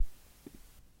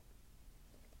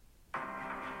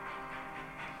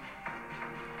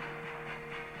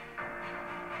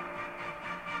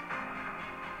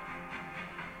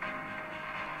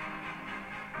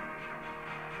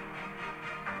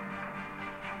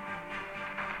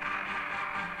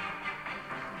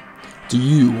Do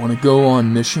you want to go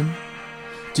on mission?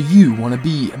 Do you want to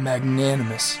be a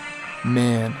magnanimous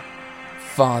man,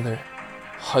 father,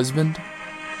 husband?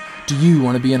 Do you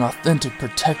want to be an authentic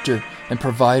protector and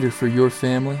provider for your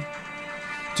family?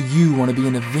 Do you want to be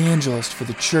an evangelist for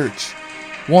the church?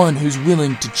 One who's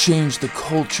willing to change the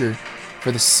culture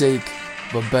for the sake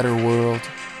of a better world?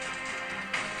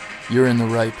 You're in the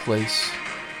right place.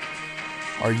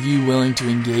 Are you willing to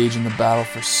engage in the battle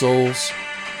for souls?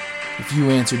 If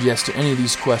you answered yes to any of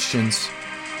these questions,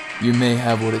 you may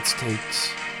have what it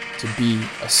takes to be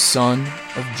a son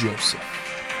of Joseph.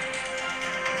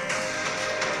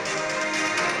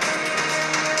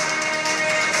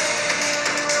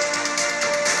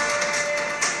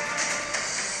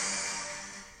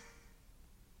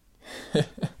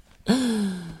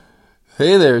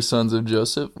 Hey there, sons of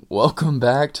Joseph. Welcome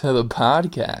back to the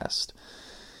podcast.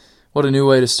 What a new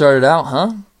way to start it out,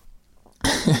 huh?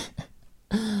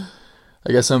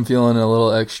 I guess I'm feeling a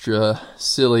little extra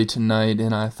silly tonight,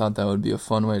 and I thought that would be a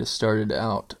fun way to start it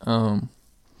out.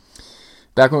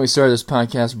 Back when we started this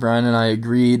podcast, Brian and I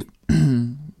agreed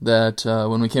that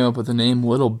when we came up with the name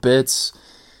Little Bits,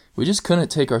 we just couldn't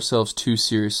take ourselves too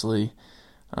seriously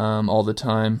all the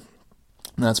time.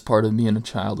 And that's part of being a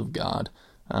child of God,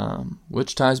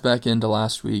 which ties back into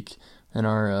last week in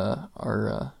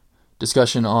our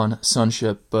discussion on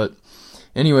sonship. But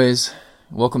anyways,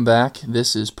 welcome back.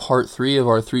 This is part 3 of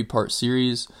our 3-part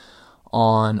series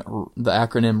on the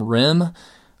acronym RIM.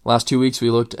 Last 2 weeks we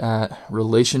looked at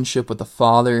relationship with the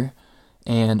Father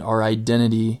and our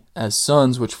identity as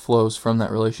sons, which flows from that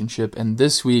relationship. And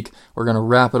this week we're going to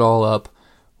wrap it all up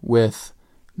with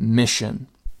mission.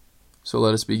 So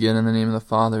let us begin in the name of the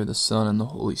Father, the Son, and the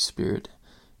Holy Spirit.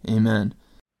 Amen.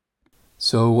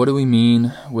 So what do we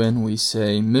mean when we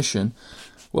say mission?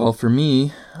 Well, for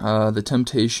me, the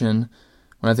temptation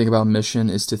when I think about mission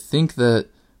is to think that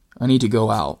I need to go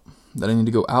out, that I need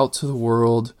to go out to the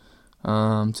world,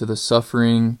 to the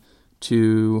suffering,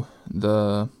 to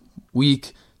the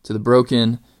weak, to the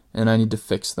broken, and I need to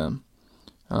fix them.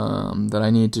 That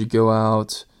I need to go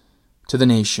out to the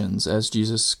nations, as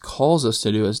Jesus calls us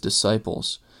to do as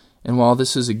disciples. And while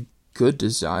this is a good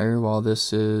desire, while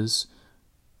this is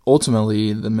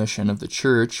ultimately the mission of the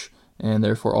church, and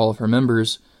therefore all of her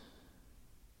members,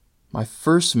 my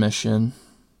first mission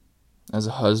as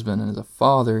a husband and as a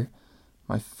father,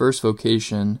 my first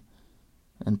vocation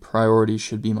and priority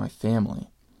should be my family.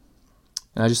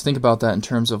 And I just think about that in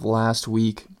terms of last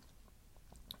week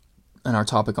and our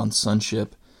topic on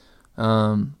sonship.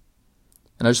 And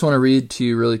I just want to read to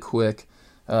you really quick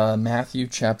Matthew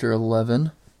chapter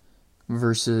 11,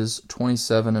 verses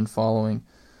 27 and following.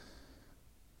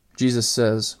 Jesus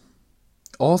says,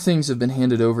 "All things have been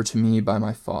handed over to me by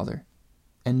my Father,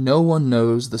 and no one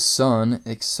knows the Son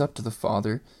except the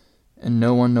Father, and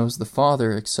no one knows the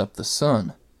Father except the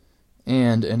Son,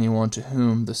 and anyone to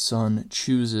whom the Son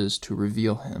chooses to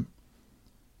reveal him.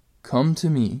 Come to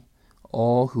me,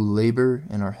 all who labor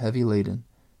and are heavy laden,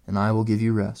 and I will give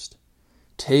you rest.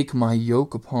 Take my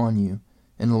yoke upon you,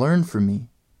 and learn from me,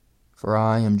 for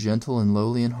I am gentle and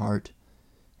lowly in heart,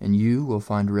 and you will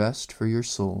find rest for your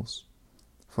souls.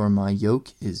 For my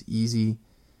yoke is easy,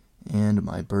 and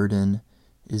my burden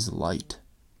is light."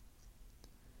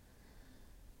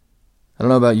 I don't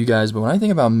know about you guys, but when I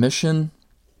think about mission,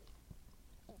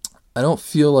 I don't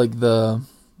feel like the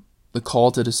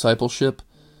call to discipleship,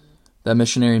 that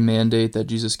missionary mandate that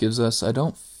Jesus gives us, I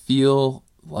don't feel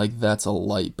like that's a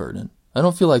light burden. I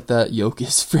don't feel like that yoke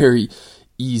is very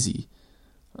easy.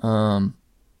 But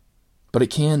it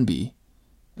can be.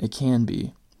 It can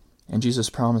be. And Jesus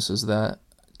promises that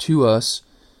to us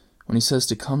when he says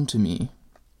to come to me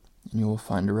and you will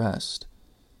find rest.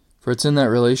 For it's in that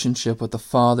relationship with the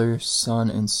Father, Son,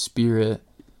 and Spirit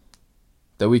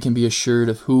that we can be assured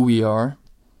of who we are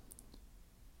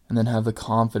and then have the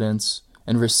confidence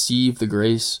and receive the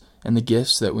grace and the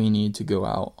gifts that we need to go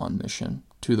out on mission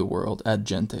to the world ad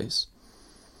gentes.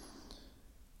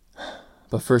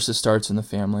 But first it starts in the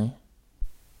family.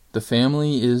 The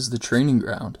family is the training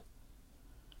ground.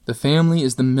 The family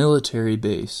is the military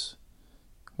base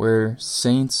where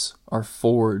saints are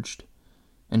forged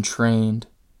and trained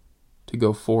to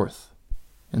go forth.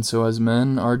 And so as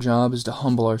men, our job is to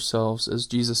humble ourselves, as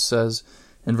Jesus says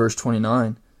in verse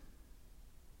 29.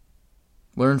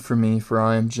 "Learn from me, for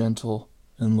I am gentle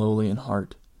and lowly in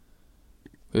heart."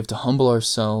 We have to humble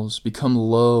ourselves, become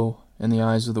low in the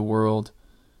eyes of the world,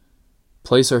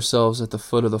 place ourselves at the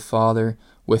foot of the Father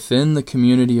within the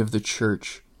community of the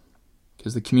church,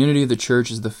 because the community of the church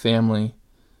is the family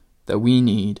that we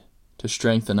need to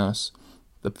strengthen us,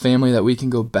 the family that we can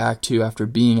go back to after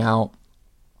being out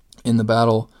in the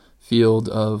battlefield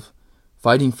of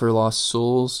fighting for lost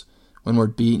souls, when we're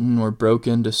beaten, we're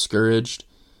broken, discouraged,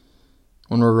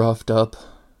 when we're roughed up,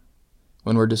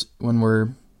 when we're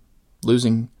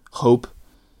losing hope.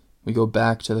 We go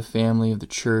back to the family of the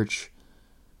church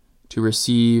to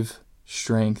receive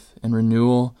strength and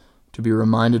renewal, to be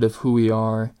reminded of who we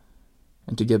are,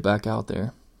 and to get back out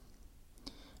there.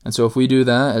 And so if we do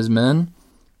that as men,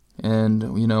 and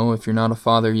if you're not a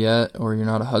father yet, or you're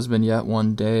not a husband yet,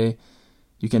 one day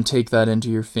you can take that into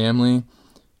your family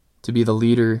to be the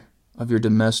leader of your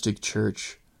domestic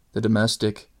church, the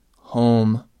domestic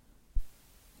home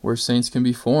where saints can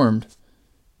be formed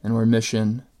and where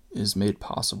mission is made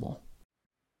possible.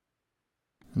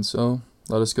 And so,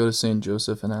 let us go to St.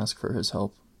 Joseph and ask for his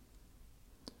help.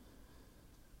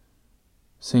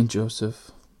 St.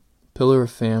 Joseph, pillar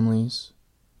of families,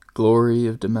 glory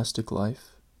of domestic life,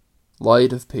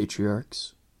 light of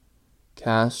patriarchs,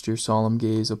 cast your solemn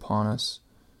gaze upon us,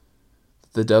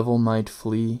 that the devil might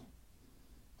flee,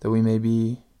 that we may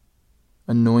be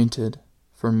anointed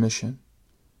for mission,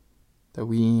 that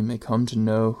we may come to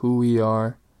know who we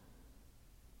are,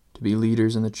 to be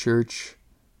leaders in the church,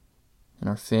 in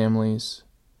our families,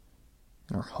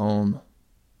 in our home.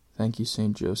 Thank you,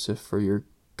 St. Joseph, for your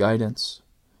guidance,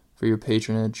 for your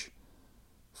patronage,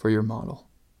 for your model.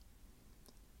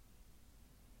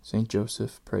 St.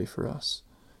 Joseph, pray for us.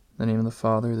 In the name of the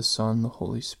Father, the Son, the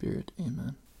Holy Spirit.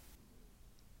 Amen.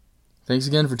 Thanks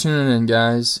again for tuning in,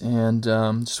 guys, and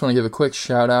just want to give a quick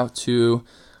shout out to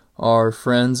our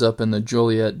friends up in the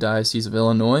Joliet Diocese of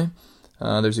Illinois.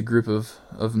 There's a group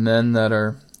of men that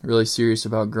are really serious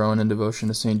about growing in devotion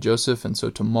to St. Joseph, and so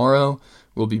tomorrow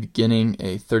we'll be beginning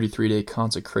a 33-day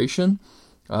consecration,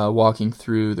 walking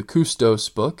through the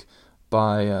Custos book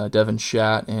by Devin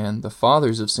Schatt and the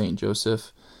Fathers of St.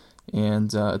 Joseph,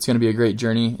 and it's going to be a great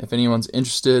journey. If anyone's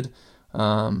interested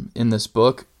in this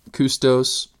book,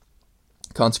 Custos,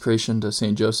 Consecration to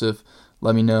St. Joseph,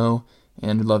 let me know,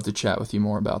 and I'd love to chat with you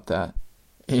more about that.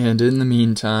 And in the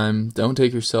meantime, don't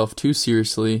take yourself too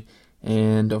seriously,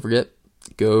 and don't forget,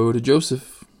 go to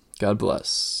Joseph. God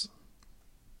bless.